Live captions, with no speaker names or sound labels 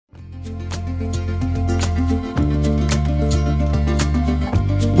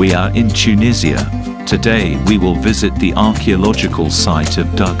We are in Tunisia. Today we will visit the archaeological site of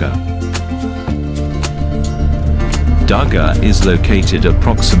Dougga. Dougga is located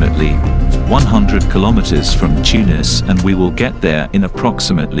approximately 100 kilometers from Tunis, and we will get there in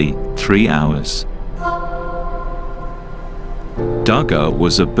approximately 3 hours. Dougga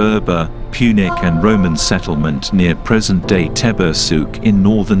was a Berber, Punic and Roman settlement near present-day Téboursouk in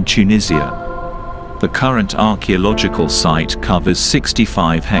northern Tunisia. The current archaeological site covers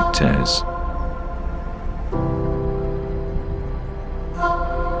 65 hectares.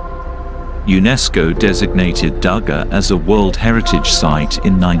 UNESCO designated Dougga as a World Heritage Site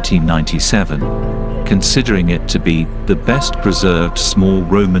in 1997, considering it to be the best preserved small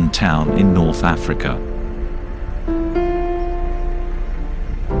Roman town in North Africa.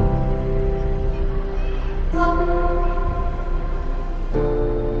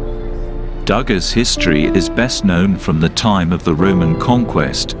 Dougga's history is best known from the time of the Roman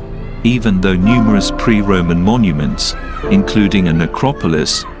conquest, even though numerous pre-Roman monuments, including a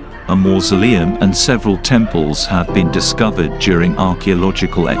necropolis, a mausoleum and several temples have been discovered during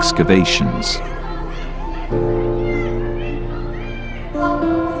archaeological excavations.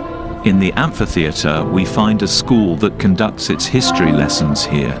 In the amphitheater we find a school that conducts its history lessons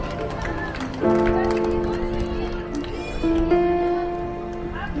here.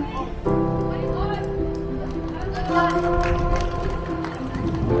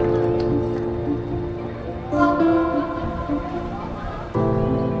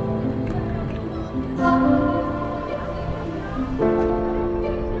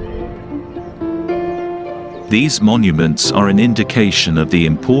 These monuments are an indication of the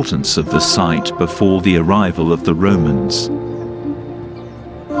importance of the site before the arrival of the Romans.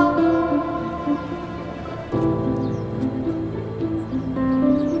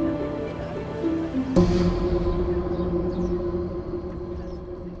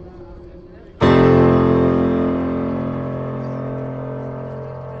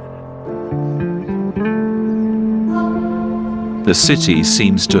 The city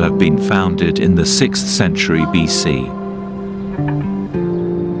seems to have been founded in the 6th century BC.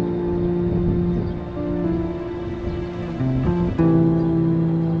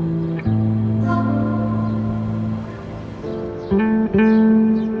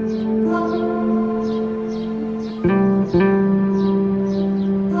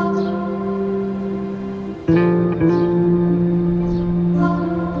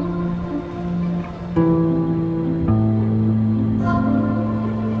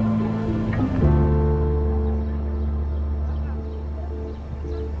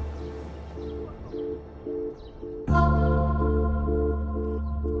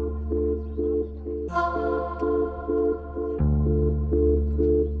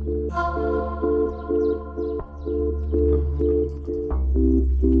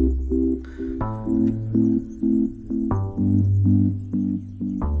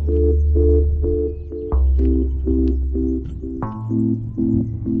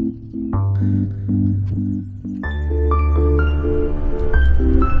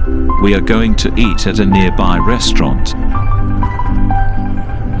 We are going to eat at a nearby restaurant.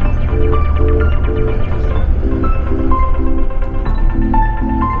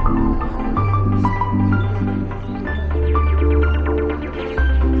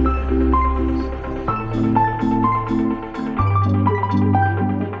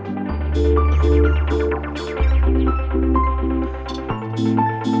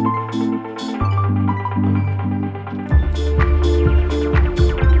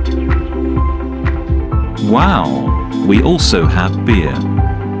 Wow! We also have beer.